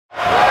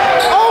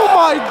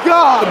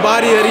the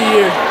body of the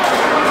year.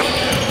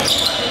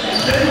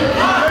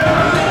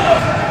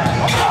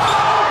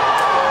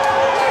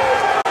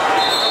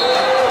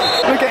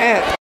 Look at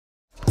Ant.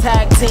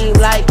 Tag team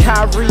like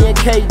Kyrie and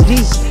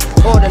KD.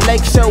 Or the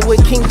Lake Show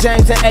with King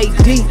James and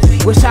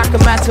AD. Wish I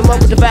could match him up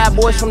with the bad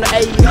boys from the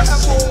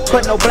 80s.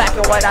 But no black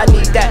and white, I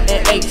need that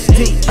in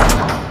HD.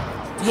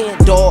 Yeah,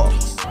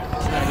 dogs.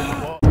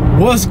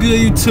 What's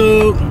good,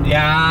 YouTube?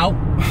 Yo.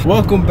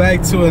 Welcome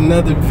back to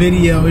another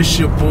video. It's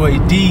your boy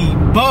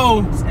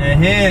D-Bo.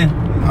 And here,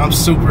 I'm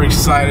super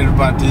excited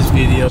about this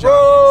video.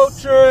 road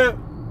trip.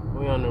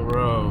 We on the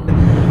road.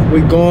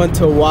 We're going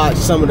to watch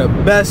some of the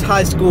best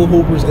high school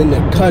hoopers in the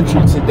country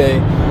today.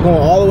 Going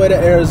all the way to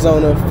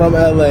Arizona from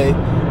LA.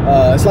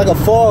 It's like a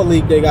fall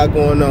league they got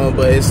going on,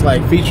 but it's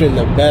like featuring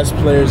the best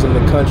players in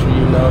the country,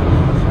 you know.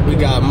 We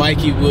got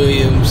Mikey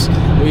Williams,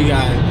 we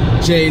got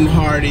Jaden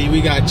Hardy,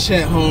 we got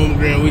Chet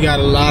Holmgren, we got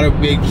a lot of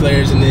big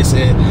players in this.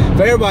 And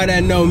for everybody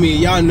that know me,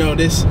 y'all know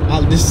this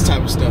is the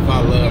type of stuff I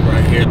love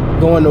right here.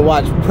 Going to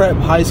watch prep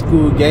high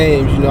school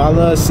games, you know, I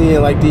love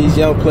seeing like these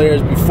young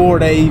players before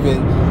they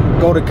even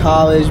go to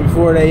college,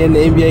 before they in the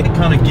NBA. It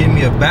kind of give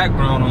me a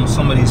background on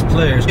some of these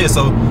players. Yeah,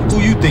 so who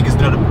you think is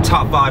the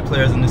top 5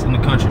 players in the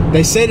country?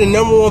 They say the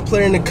 #1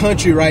 player in the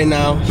country right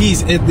now,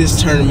 he's at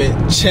this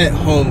tournament, Chet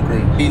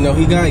Holmgren. You know,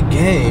 he got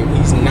game.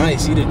 He's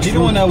nice. He's the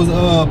one that was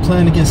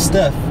playing against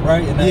Steph,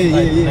 right? And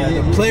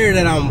yeah. The player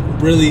that I'm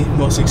really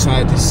most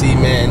excited to see,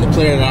 man, the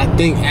player that I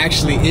think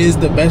actually is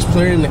the best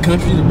player in the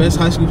country, the best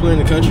high school player in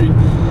the country,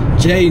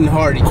 Jaden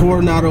Hardy,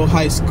 Coronado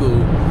High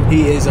School.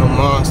 He is a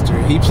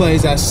monster. He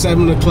plays at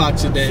 7 o'clock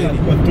today.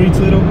 What, 3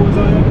 Toledo boys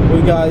on here?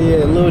 We got,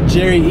 little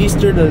Jerry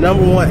Easter, the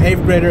 #1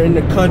 8th grader in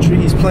the country.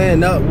 He's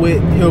playing up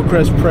with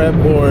Hillcrest Prep,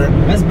 or...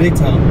 That's big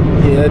time.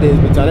 Yeah, that is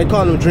big time. They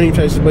call him Dream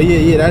Chasers, but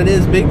yeah, that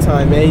is big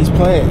time, man. He's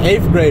playing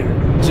 8th grader.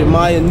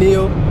 Jemiah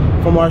Neal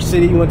from our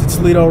city. He went to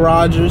Toledo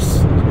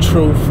Rogers.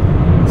 Truth.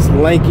 He's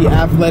lanky,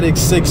 athletic,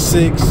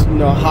 6'6", you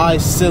know, high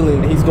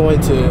ceiling. He's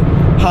going to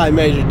high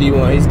major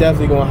D1. He's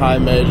definitely going high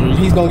major.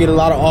 He's going to get a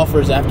lot of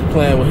offers after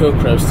playing with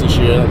Hillcrest this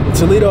year. In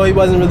Toledo, he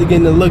wasn't really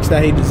getting the looks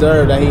that he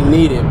deserved, that he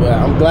needed, but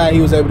I'm glad he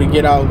was able to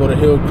get out and go to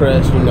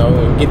Hillcrest, you know,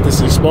 and get this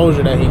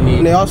exposure that he needed.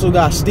 And they also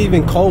got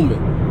Stephen Coleman.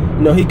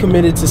 You know, he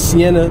committed to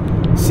Siena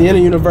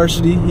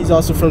University. He's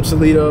also from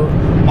Toledo.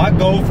 My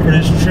goal for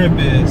this trip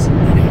is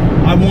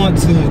I want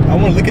to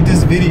look at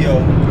this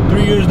video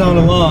 3 years down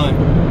the line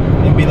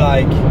and be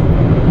like,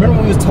 remember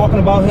when we was talking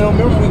about him?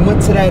 Remember when we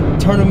went to that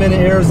tournament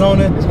in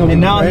Arizona? And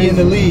now he's in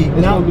the league.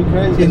 It's gonna be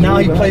crazy. And now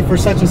he played for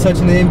such and such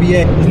in the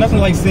NBA. There's nothing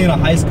like seeing a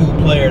high school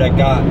player that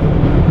got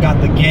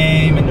the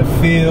game and the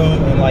feel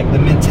and like the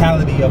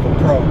mentality of a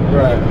pro.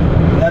 Right.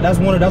 That's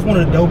one of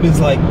the dopest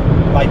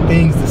like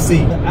things to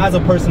see. As a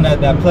person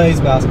that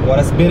plays basketball,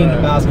 that's been in the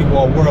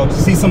basketball world, to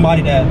see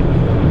somebody that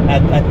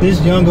at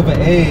this young of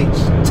an age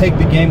take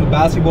the game of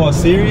basketball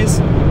serious,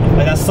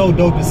 like that's so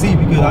dope to see,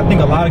 because I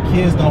think a lot of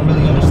kids don't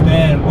really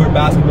understand where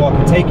basketball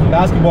can take you.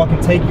 Basketball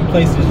can take you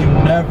places you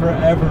never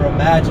ever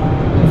imagined.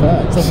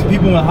 So for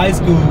people in high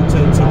school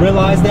to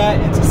realize that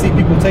and to see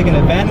people taking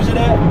advantage of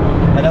that,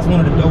 and that's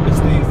one of the dopest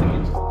things to me.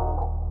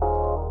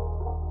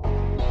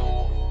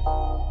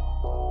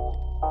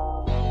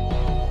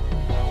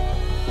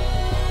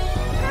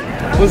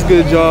 What's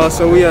good, y'all?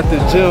 So we at the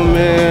gym,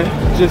 man.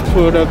 Just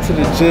pulled up to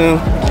the gym.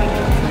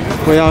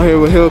 We out here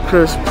with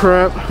Hillcrest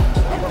Prep.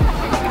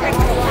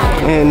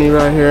 Andy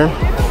right here.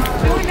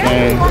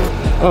 And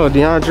oh,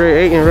 DeAndre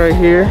Ayton right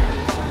here.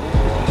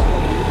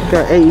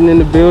 Got Ayton in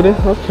the building.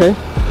 Okay.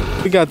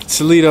 We got the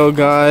Toledo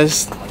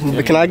guys.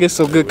 But can I get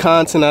some good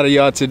content out of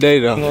y'all today,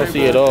 though? You're gonna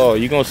see it all.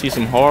 You're gonna see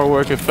some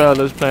hard-working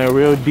fellas playing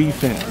real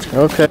defense.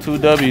 Okay. 2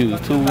 W's,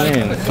 2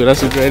 wins. So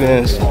that's a great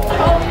answer.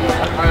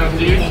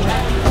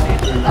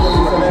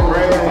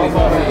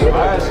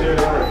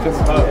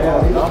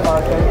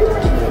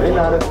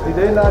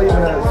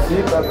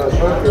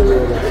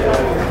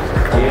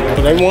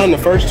 They won the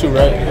first 2,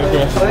 right?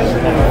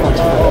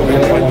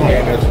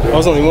 Oh,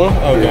 it's only 1?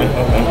 Okay.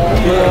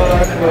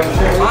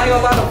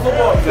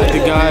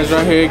 The guys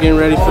right here getting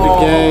ready for the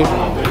game.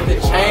 The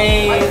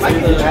chains,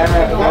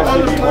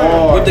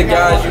 with the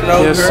guys, you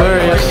know. Yes, sir.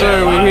 Yes,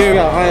 sir. We here. We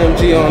got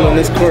IMG on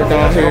this court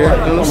down here.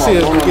 And let's see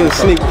if we get a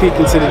sneak peek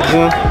into the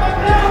gym.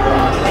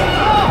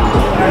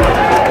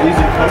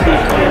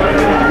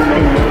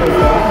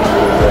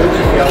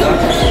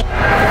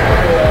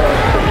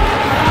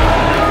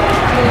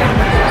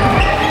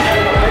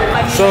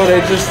 So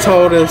they just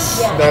told us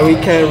that we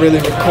can't really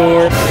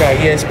record. We got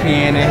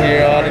ESPN in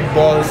here, all the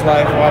Ballers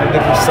Life, all the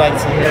different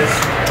sites in here.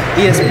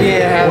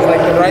 ESPN has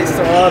like the rights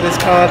to all this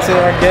content,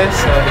 I guess.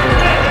 So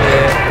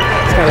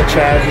yeah, it's kind of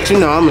trash. But you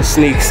know, I'm a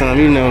sneak some.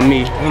 You know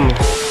me.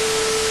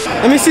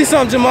 Let me see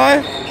something,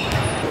 Jemiah.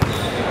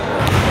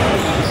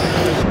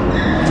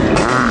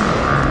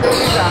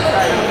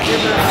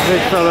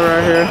 Big fella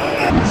right here.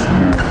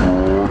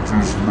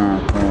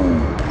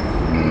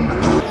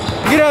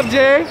 Get up,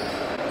 Jerry.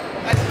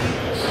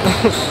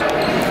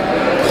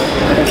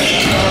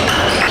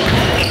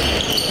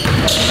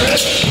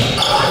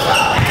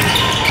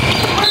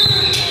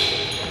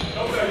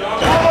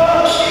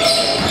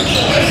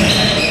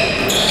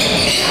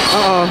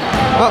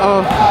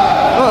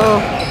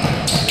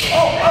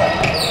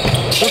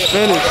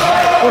 finish.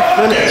 What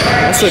finish?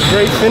 That's a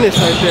great finish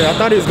right there. I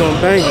thought he was going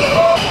to bang it.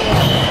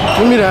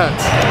 Give me that.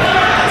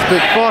 It's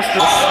Big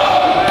Foster.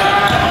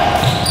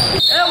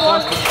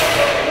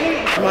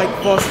 Mike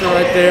Foster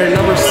right there,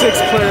 number 6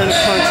 player in the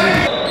country.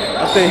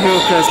 I think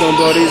Hillcrest gonna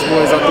blow these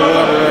boys out the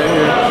water right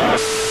here.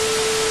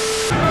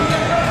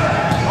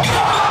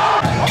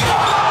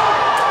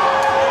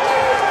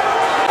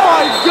 Oh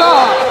my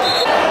God!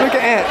 Look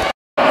at Ant.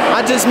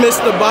 I just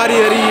missed the body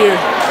of the year.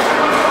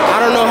 I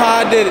don't know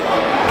how I did it.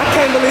 I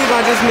can't believe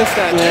I just missed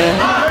that, man.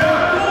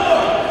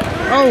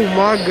 Oh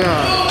my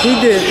God. He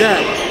did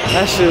that.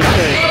 That shit was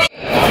crazy.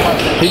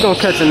 He gonna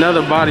catch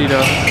another body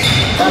though.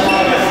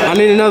 I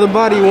need another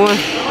body one.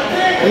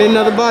 I need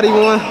another body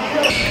one.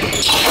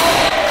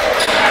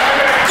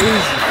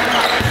 Easy.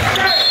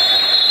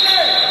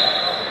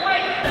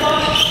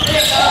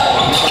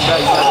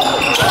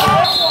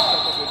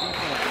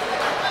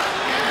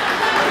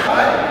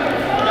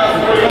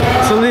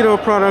 Toledo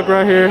product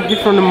right here. He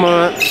from the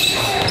mud.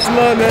 It's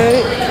mud,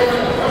 man.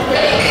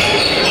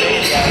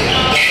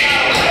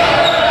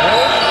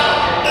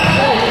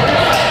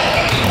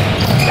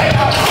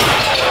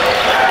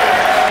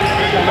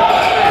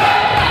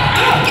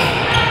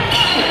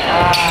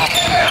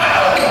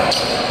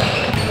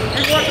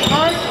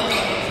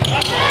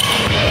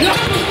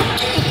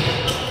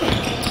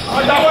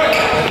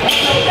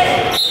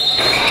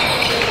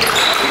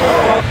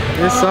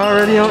 It's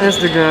already on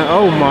Instagram.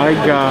 Oh my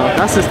God.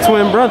 That's his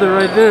twin brother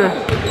right there.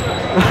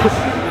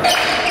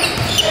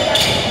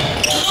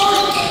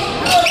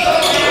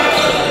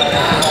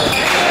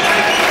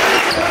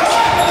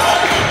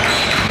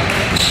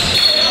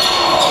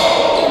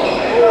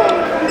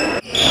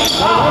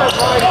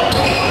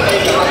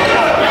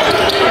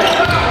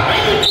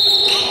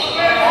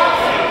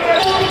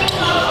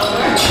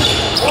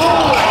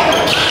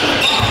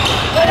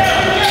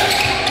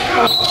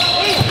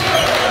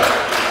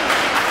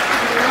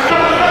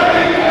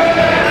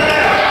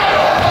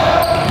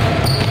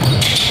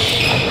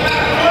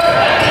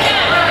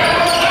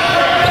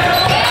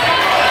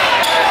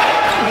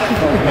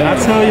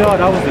 Tell y'all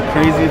that was the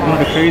craziest, one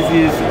of the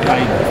craziest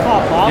like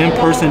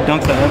in-person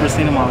dunks I've ever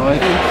seen in my life.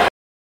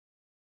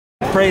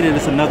 I pray that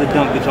it's another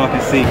dunk that y'all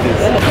can see because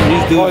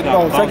these dudes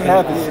got second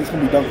half is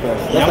gonna be dunk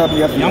fest.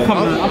 I'm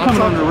coming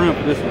on the rim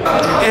for this one.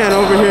 And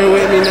over here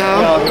with me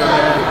now.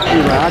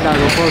 He's like, I gotta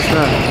go post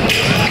that.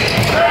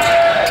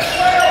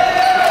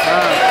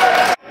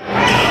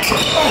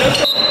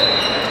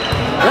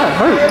 That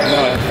hurt.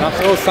 No, it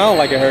don't sound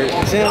like it hurt.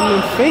 Jam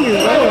them fingers,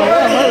 bro. That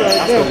hurt right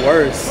That's there. the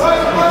worst.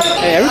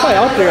 Hey, everybody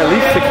out there at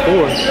least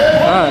 6'4".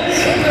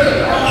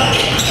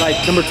 Like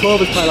number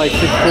 12 is probably like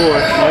 6'4",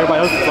 and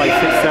everybody else is like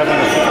 6'7"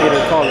 or 6'8"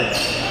 or taller.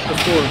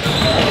 6'4". You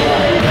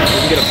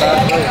can get a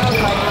fast break.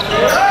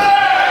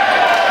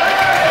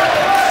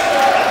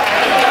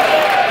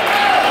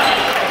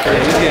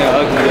 It's getting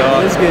ugly, y'all.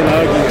 It's getting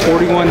ugly.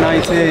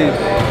 41-19.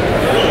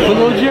 Put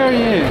little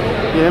Jerry in.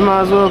 Yeah,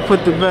 might as well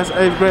put the best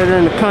 8th grader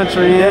in the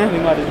country in. Definitely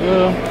might as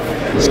well.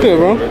 It's good,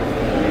 bro.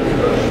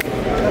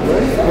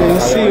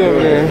 Let's see over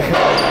there.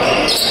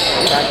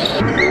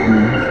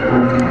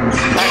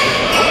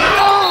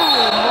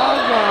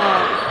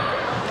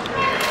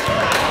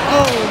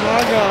 Oh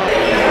my God.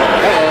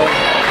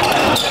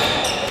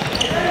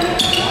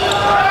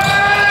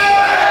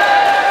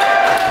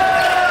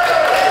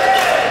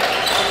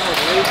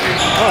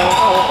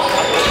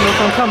 Think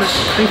I'm coming.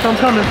 Think I'm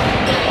coming.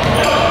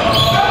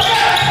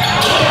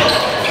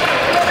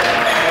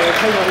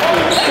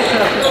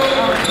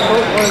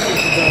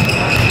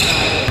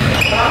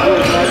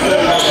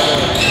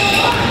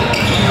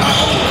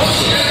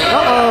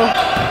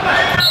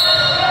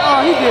 Oh,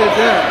 he did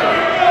that.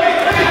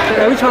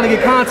 Hey, we trying to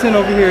get content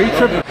over here. He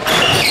tripping.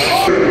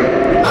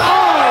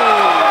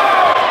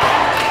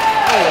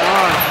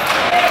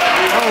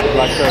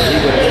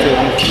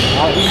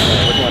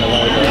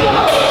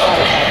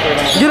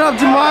 Get up,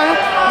 Jemiah.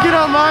 Get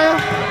up, Maya.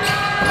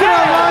 Get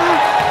up, Maya.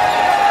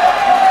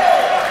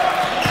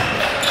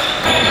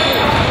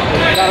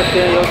 Gotta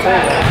stay in your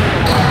face.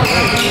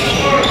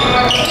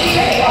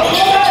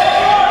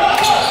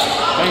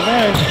 Bang,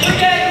 bang.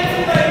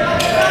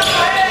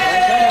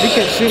 He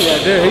can't shoot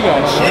right there. He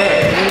got shot.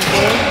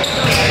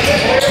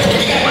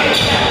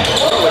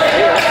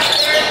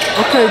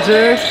 Okay,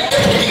 Jared.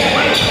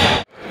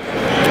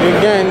 Good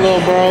game,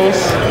 little bros.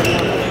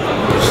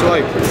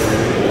 Slight.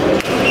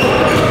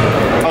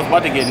 I was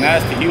about to get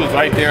nasty. He was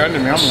right there under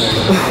me. I'm like,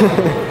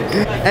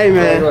 Hey,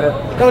 man.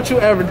 Don't you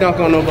ever dunk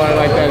on nobody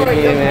like that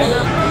again, man.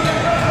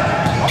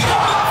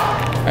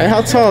 Hey,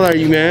 how tall are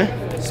you, man?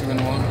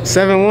 7'1".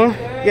 7'1"?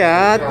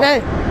 Yeah,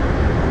 hey.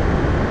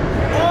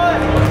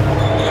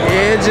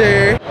 Yeah,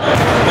 Jerry.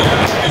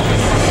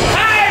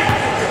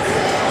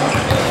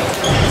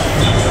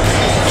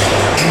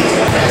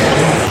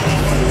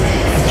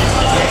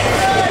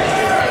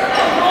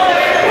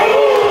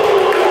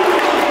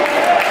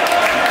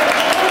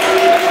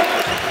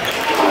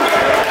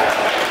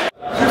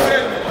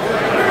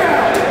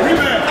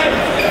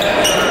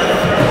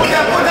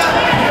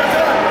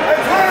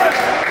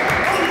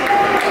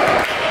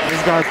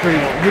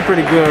 He's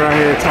pretty good right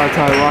here, Ty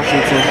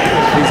Washington.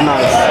 He's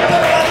nice.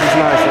 He's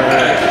nice right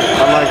here.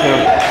 I like him.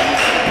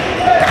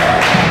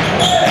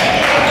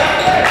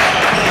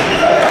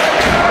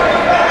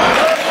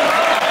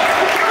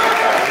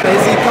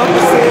 Is he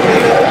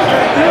compensating?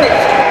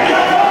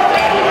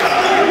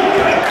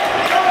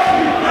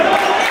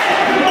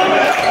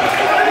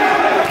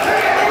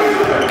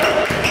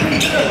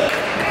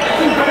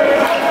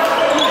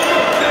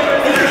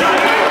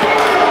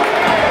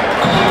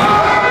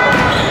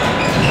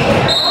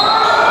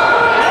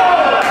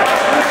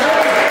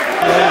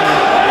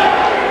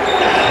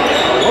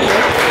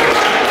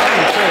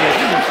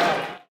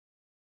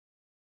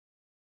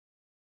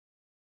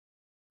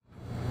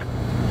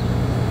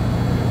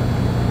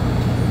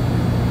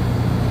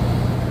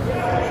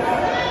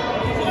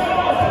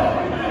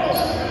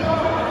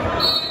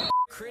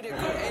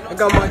 I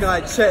got my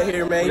guy Chet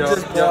here, man. He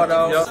just bought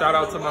out. Shout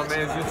out to my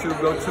man's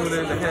YouTube. Go tune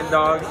in to Hen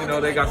Dogs. You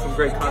know, they got some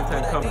great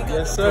content coming.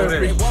 Yes, sir.